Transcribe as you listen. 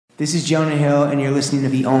This is Jonah Hill, and you're listening to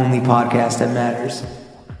the only podcast that matters.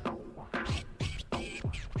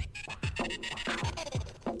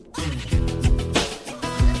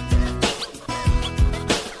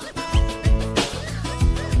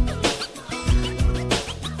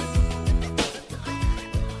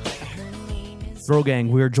 Bro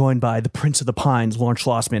Gang, we are joined by the Prince of the Pines, Lawrence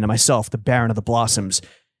Schlossman, and myself, the Baron of the Blossoms,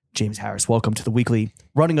 James Harris. Welcome to the weekly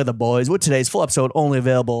Running of the Boys, with today's full episode only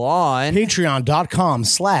available on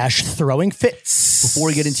Patreon.com/throwingfits. Before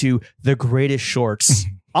we get into the greatest shorts,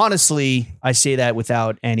 honestly, I say that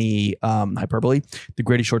without any hyperbole, the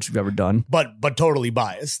greatest shorts we've ever done. But totally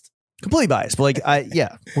biased. Completely biased, but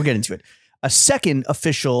we'll get into it. A second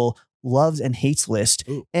official loves and hates list,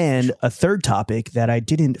 and a third topic that I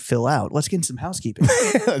didn't fill out. Let's get into some housekeeping.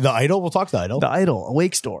 The Idol? We'll talk the Idol. The Idol,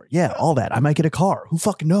 Awake Store. Yeah, all that. I might get a car. Who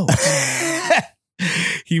fucking knows?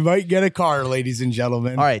 He might get a car, ladies and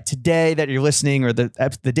gentlemen. All right. Today that you're listening, or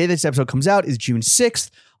the day this episode comes out, is June 6th.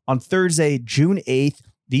 On Thursday, June 8th,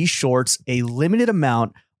 these shorts, a limited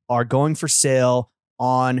amount, are going for sale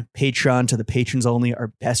on Patreon to the patrons only,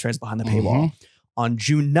 our best friends behind the paywall. On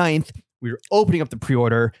June 9th, we're opening up the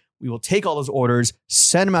pre-order. We will take all those orders,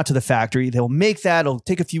 send them out to the factory. They'll make that. It'll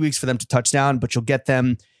take a few weeks for them to touch down, but you'll get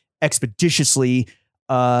them expeditiously.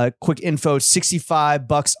 Quick info,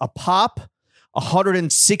 $65 a pop,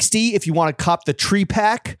 $160 if you want to cop the tree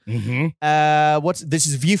pack. This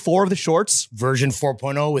is V4 of the shorts. Version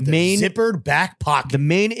 4.0 with the zippered back pocket. The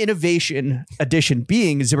main innovation addition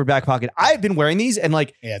being a zippered back pocket. I've been wearing these and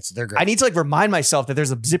they're great. I need to remind myself that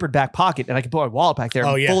there's a zippered back pocket and I can put my wallet back there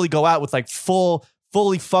and fully go out with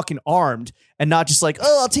fully fucking armed and not just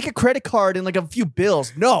I'll take a credit card and a few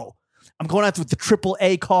bills. No, I'm going out with the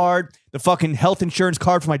AAA card, the fucking health insurance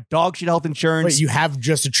card for my dog shit health insurance. Wait, you have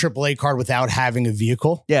just a AAA card without having a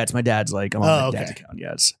vehicle? Yeah, it's my dad's. I'm on my dad's account.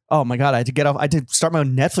 Yes. Oh my God, I had to start my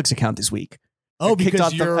own Netflix account this week. Oh,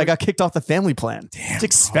 because I got kicked off the family plan. Damn, it's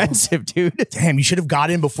expensive, dude. Damn, you should have got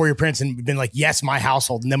in before your parents and been like, yes, my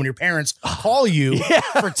household. And then when your parents call you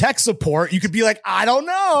for tech support, you could be like, I don't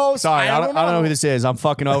know. Sorry, I don't know who this is. I'm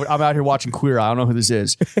fucking over. I'm out here watching Queer Eye. I don't know who this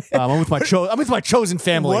is. I'm with my chosen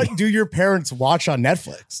family. What do your parents watch on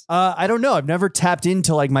Netflix? I don't know. I've never tapped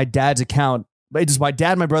into my dad's account. It's my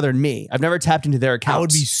dad, my brother, and me. I've never tapped into their accounts. I would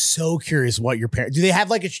be so curious what your parents... Do they have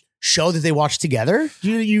a show that they watch together? Do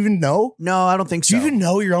you even know? No, I don't think so. Do you even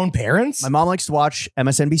know your own parents? My mom likes to watch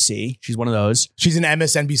MSNBC. She's one of those. She's an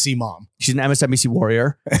MSNBC mom. She's an MSNBC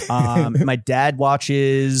warrior. My dad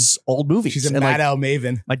watches old movies. She's a Mad Al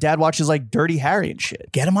Maven. My dad watches Dirty Harry and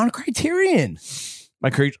shit. Get him on Criterion. My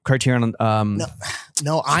Criterion...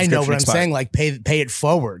 No, I know what I'm saying. Pay it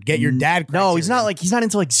forward. Get your dad. Criterion. No, he's not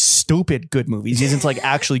into stupid good movies. He's into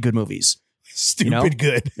actually good movies. Stupid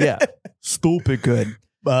good. Yeah. Stupid good. He's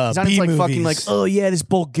not into fucking oh yeah, this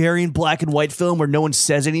Bulgarian black and white film where no one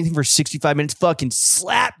says anything for 65 minutes. Fucking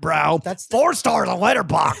slap, bro. That's 4 stars on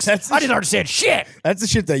Letterboxd. I didn't understand shit. That's the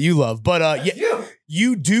shit that you love. But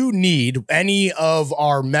you do need any of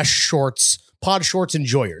our mesh shorts, pod shorts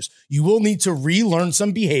enjoyers. You will need to relearn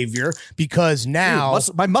some behavior because now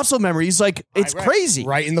my muscle memory is it's crazy.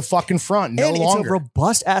 Right in the fucking front. No longer. It's a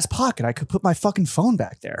robust ass pocket. I could put my fucking phone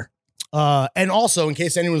back there. And also, in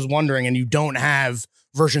case anyone was wondering and you don't have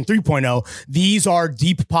version 3.0, these are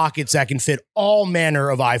deep pockets that can fit all manner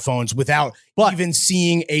of iPhones without even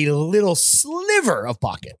seeing a little sliver of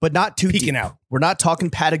pocket. But not too peeking deep. Out. We're not talking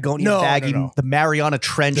Patagonia bagging the Mariana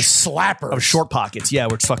Trench. The slapper of short pockets. Yeah,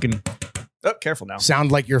 we're fucking... Oh, careful now.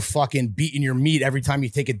 Sound like you're fucking beating your meat every time you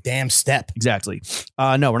take a damn step. Exactly.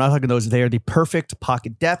 No, we're not talking those. They are the perfect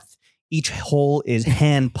pocket depth. Each hole is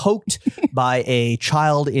hand poked by a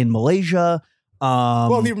child in Malaysia.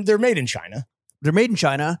 Well, they're made in China. They're made in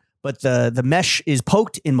China, but the mesh is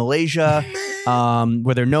poked in Malaysia,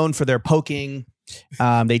 where they're known for their poking.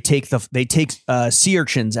 They take sea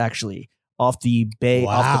urchins actually off the bay,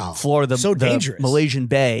 off the floor of the Malaysian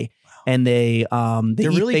bay. And they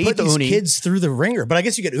really put these uni. Kids through the ringer. But I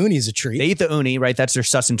guess you get uni as a treat. They eat the uni, right? That's their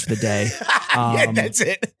sustenance for the day. Yeah, that's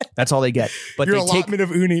it. That's all they get. But your allotment of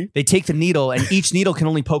uni. They take the needle, and each needle can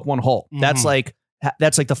only poke one hole. That's like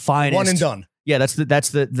the finest. One and done. Yeah, that's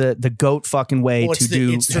the goat fucking way to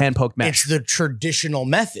do hand poke mesh. It's the traditional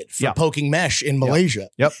method for poking mesh in Malaysia.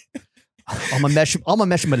 Yep. I'm a mesh in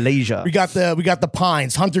Malaysia. We got the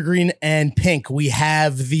pines, hunter green and pink. We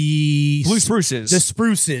have the blue spruces. The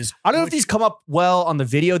spruces. I don't know if these come up well on the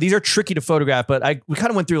video. These are tricky to photograph, but we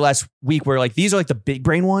kind of went through last week where these are the big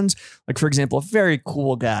brain ones. For example, a very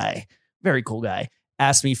cool guy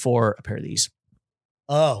asked me for a pair of these.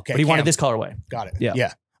 Oh, okay. But he wanted this colorway. Got it.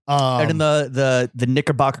 Yeah. And in the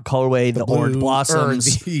Knickerbocker colorway, the orange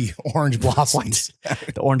blossoms. The orange blossoms.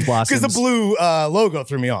 The orange blossoms. Because the blue logo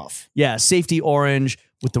threw me off. Yeah, safety orange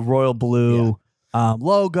with the royal blue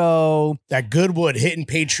logo. That Goodwood hitting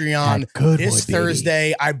Patreon this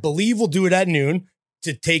Thursday. I believe we'll do it at noon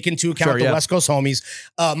to take into account the West Coast homies.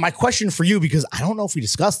 My question for you, because I don't know if we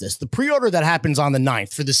discussed this, the pre-order that happens on the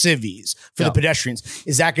 9th for the civvies, for the pedestrians,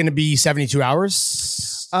 is that going to be 72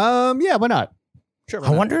 hours? Yeah, why not? Sure,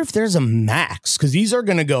 I wonder if there's a max, because these are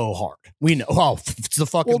going to go hard. We know. Oh, it's the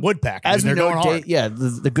fucking wood pack. As we know,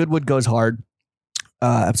 the Goodwood goes hard.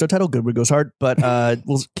 Episode title, Goodwood goes hard, but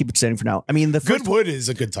we'll keep it standing for now. I mean, Goodwood is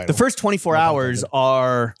a good title. The first 24 hours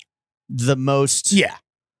are the most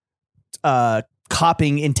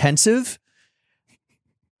copying intensive.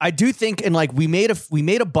 I do think, and like we made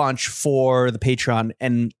a bunch for the Patreon,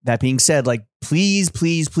 and that being said, like please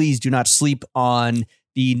do not sleep on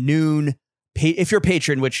the noon. If you're a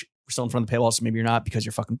patron, which we're still in front of the paywall, so maybe you're not because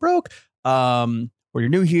you're fucking broke, or you're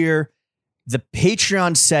new here, the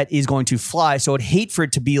Patreon set is going to fly. So I'd hate for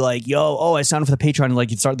it to be like, I signed up for the Patreon, and like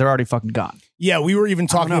they're already fucking gone. Yeah, we were even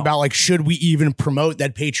talking about like, should we even promote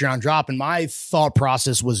that Patreon drop? And my thought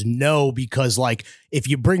process was no, because like if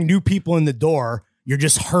you bring new people in the door, you're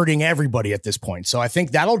just hurting everybody at this point. So I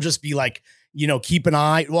think that'll just be like, keep an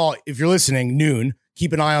eye. Well, if you're listening, noon.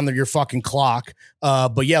 Keep an eye on your fucking clock.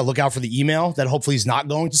 But yeah, look out for the email that hopefully is not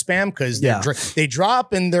going to spam, because they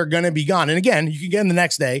drop and they're going to be gone. And again, you can get them the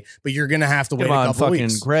next day, but you're going to have to wait a couple of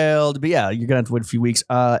weeks. Grailed, but yeah, you're going to have to wait a few weeks.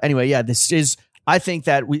 Anyway, yeah, I think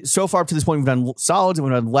that so far up to this point, we've done solids and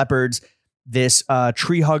we've done leopards. This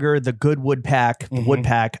tree hugger, the good wood pack, the wood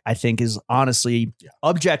pack, I think is honestly,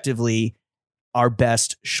 objectively our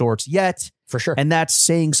best shorts yet. For sure. And that's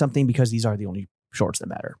saying something, because these are the only shorts that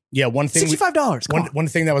matter. Yeah, one thing, $65. One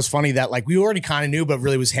thing that was funny that like we already kind of knew, but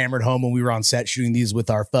really was hammered home when we were on set shooting these with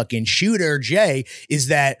our fucking shooter Jay, is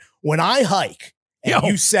that when I hike and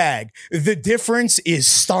you sag, the difference is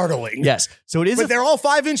startling. Yes, so it is, but they're all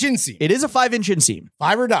 5-inch inseam. It is a 5-inch inseam,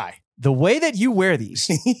 5 or die. The way that you wear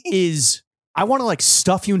these is, I want to like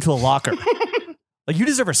stuff you into a locker. Like you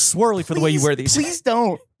deserve a swirly for the way you wear these. Please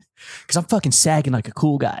don't. Because I'm fucking sagging like a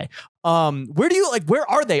cool guy. Where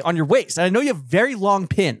are they on your waist? And I know you have very long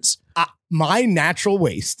pins. My natural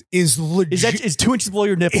waist is 2 inches below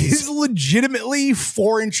your nipples. Is legitimately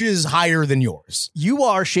 4 inches higher than yours. You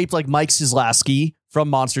are shaped like Mike Zizlowski from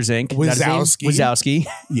Monsters Inc. Wazowski.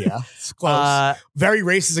 Yeah, it's close. Very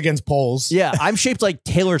racist against Poles. Yeah, I'm shaped like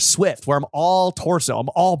Taylor Swift, where I'm all torso. I'm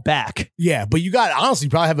all back. Yeah, but you honestly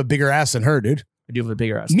probably have a bigger ass than her, dude. I do have a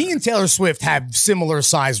bigger ass. Me and Taylor Swift have similar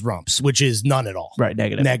sized rumps, which is none at all. Right,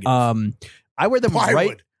 negative. I wear them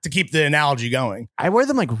to keep the analogy going. I wear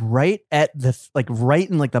them like right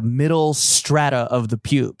in like the middle strata of the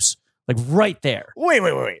pubes, like right there.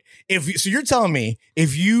 Wait. So you're telling me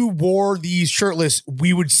if you wore these shirtless,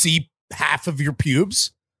 we would see half of your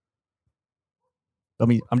pubes?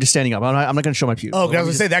 I'm just standing up. I'm not going to show my pubes. Oh, I was going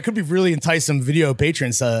to say that could be really entice some video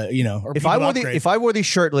patrons. Or if I wore these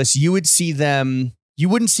shirtless, you would see them. You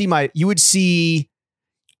wouldn't see my. You would see.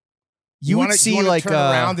 You would see like turn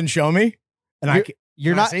around and show me. And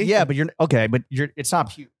you're not. Yeah, but you're okay. But it's not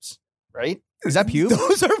pubes, right? Is that pubes?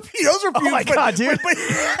 Those are pubes. Oh my god, dude!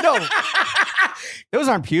 No, those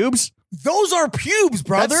aren't pubes. Those are pubes,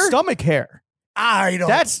 brother. That's stomach hair.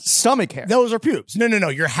 That's stomach hair. Those are pubes. No.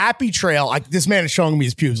 Your happy trail. This man is showing me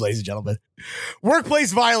his pubes, ladies and gentlemen.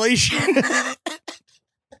 Workplace violation.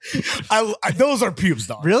 Those are pubes,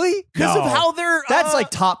 dog. Really? Because of how they're. That's like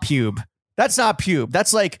top pube. That's not pube.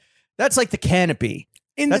 That's like the canopy.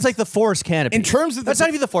 That's like the forest canopy. In terms of that's not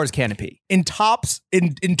even the forest canopy. In terms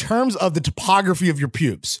of the topography of your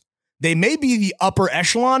pubes, they may be the upper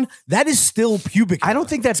echelon. That is still pubic. I don't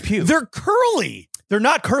think that's pubes. They're curly. They're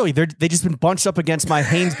not curly. They just been bunched up against my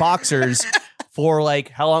Hanes boxers for like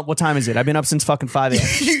how long? What time is it? I've been up since fucking 5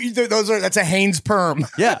 a.m. That's a Hanes perm.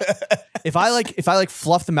 Yeah. If I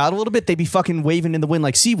fluff them out a little bit, they'd be fucking waving in the wind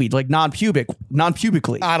like seaweed, like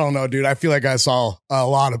non-pubically. I don't know, dude. I feel like I saw a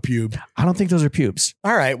lot of pube. I don't think those are pubes.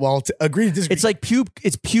 All right. Well, agree to disagree. It's like pube.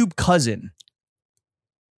 It's pube cousin.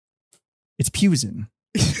 It's pusin.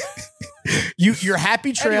 Your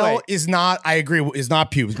happy trail is not. I agree. Is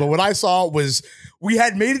not pubes. But what I saw was we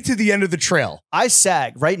had made it to the end of the trail. I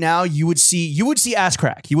sag right now. You would see ass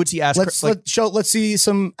crack. You would see ass. Let's see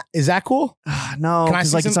some. Is that cool? No. Can I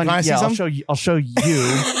see some? I'll show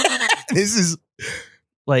you. This is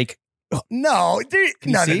like. No,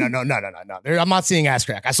 no. I'm not seeing ass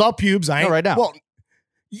crack. I saw pubes. I ain't right now. Well,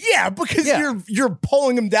 yeah, because you're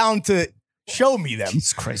pulling them down to show me them.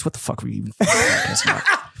 Jesus Christ, what the fuck were you even talking about?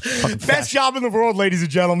 Best job in the world, ladies and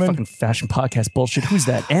gentlemen. Fucking fashion podcast bullshit. Who's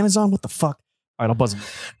that? Amazon? What the fuck? All right, I'll buzz him.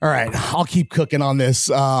 All right, I'll keep cooking on this.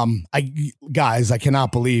 I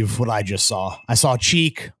cannot believe what I just saw. I saw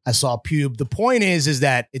cheek. I saw pube. The point is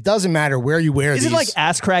that it doesn't matter where you wear these. Is it like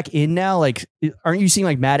ass crack in now? Like, aren't you seeing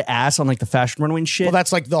like mad ass on like the fashion runway and shit? Well,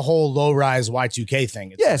 that's like the whole low rise Y2K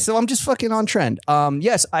thing. It's yeah, like, so I'm just fucking on trend.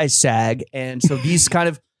 Yes, I sag, and so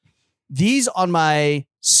these on my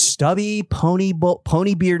stubby pony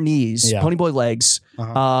beer knees, pony boy legs,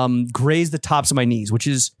 graze the tops of my knees, which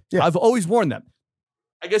is I've always worn them.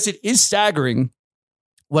 I guess it is staggering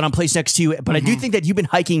when I'm placed next to you, but I do think that you've been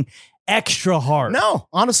hiking extra hard. No,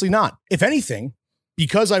 honestly not. If anything,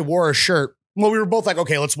 because I wore a shirt, well, we were both like,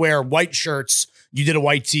 okay, let's wear white shirts. You did a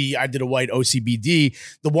white tee. I did a white OCBD.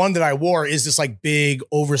 The one that I wore is this like big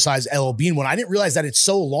oversized LL Bean one. I didn't realize that it's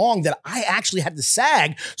so long that I actually had to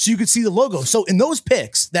sag so you could see the logo. So in those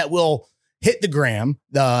pics that will hit the gram,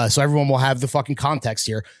 so everyone will have the fucking context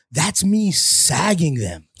here, that's me sagging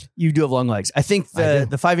them. You do have long legs. I think the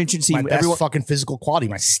 5-inch inseam, my best fucking physical quality,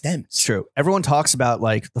 my stems. It's true. Everyone talks about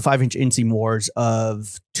like the 5-inch inseam wars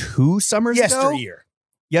of 2 summers ago.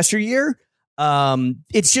 Yesteryear.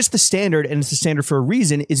 It's just the standard, and it's the standard for a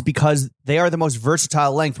reason, is because they are the most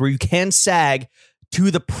versatile length where you can sag to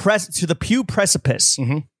the pube precipice.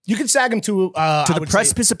 Mm-hmm. You can sag them to the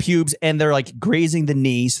precipice of pubes, and they're like grazing the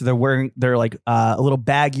knee. So they're like a little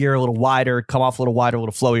baggier, a little wider, come off a little wider, a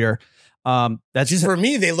little flowier. That's just for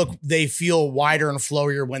me. They feel wider and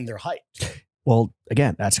flowier when they're hiked. Well,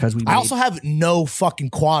 again, that's because I also have no fucking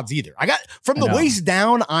quads either. I got from the waist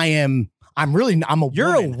down.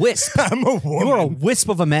 You're a wisp. I'm a woman. You're a wisp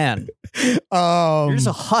of a man. You're just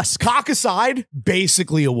a husk. Cock aside,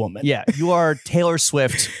 basically a woman. Yeah, you are Taylor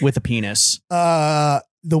Swift with a penis.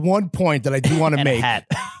 The one point that I do want to make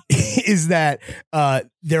is that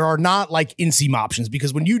there are not like inseam options,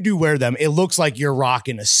 because when you do wear them, it looks like you're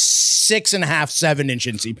rocking a 6.5, 7-inch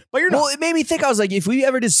inseam, but you're not. Well, it made me think, I was like, if we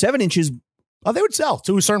ever did 7 inches, oh, they would sell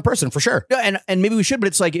to a certain person for sure. Yeah, and maybe we should, but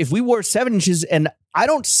it's like if we wore 7 inches, and I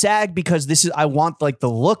don't sag because I want like the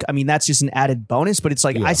look. I mean, that's just an added bonus, but it's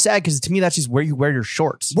like I sag because to me, that's just where you wear your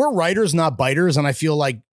shorts. We're writers, not biters. And I feel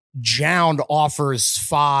like Jound offers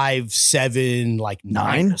 5, 7, like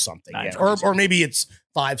 9 or something. Or maybe it's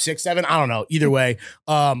 5, 6, 7. I don't know. Either way,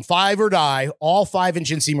 5 or die, all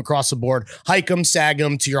 5-inch inseam across the board. Hike them, sag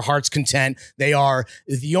them to your heart's content. They are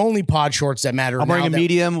the only pod shorts that matter. I'm wearing a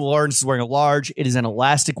medium. Lawrence is wearing a large. It is an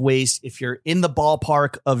elastic waist. If you're in the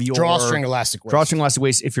ballpark of your drawstring elastic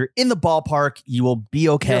waist, if you're in the ballpark, you will be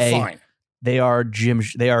okay. You're fine. They are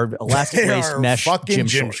elastic waist mesh gym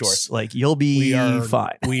shorts. Like you'll be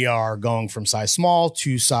fine. We are going from size small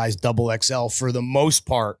to size XXL for the most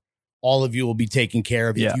part. All of you will be taken care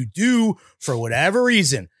of. Yeah. If you do, for whatever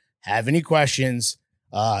reason, have any questions,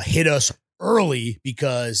 hit us early,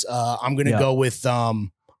 because I'm going to go with. I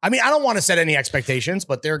mean, I don't want to set any expectations,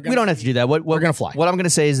 but we don't have to do that. We're going to fly. What I'm going to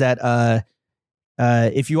say is that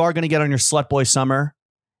if you are going to get on your slut boy summer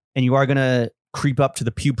and you are going to creep up to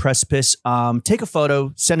the pube precipice, take a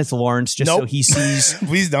photo, send it to Lawrence so he sees.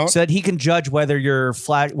 Please don't. So that he can judge whether you're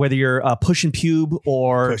pushing pube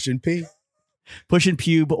or pushing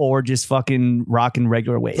pube or just fucking rocking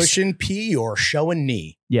regular waist. Pushing P or showing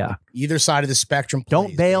knee. Yeah. Either side of the spectrum.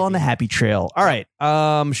 Don't bail on the happy trail. All right.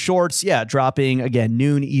 Shorts. Yeah. Dropping again,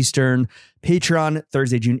 noon Eastern. Patreon,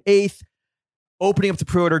 Thursday, June 8th. Opening up the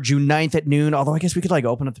pre-order June 9th at noon. Although I guess we could like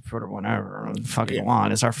open up the pre-order whenever we fucking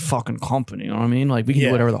want. It's our fucking company. You know what I mean? Like we can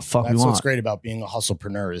do whatever the fuck we want. That's what's great about being a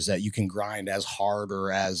hustlepreneur, is that you can grind as hard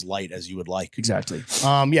or as light as you would like. Exactly.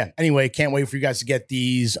 Anyway, can't wait for you guys to get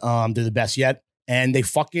these. They're the best yet. And they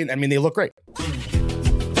look great.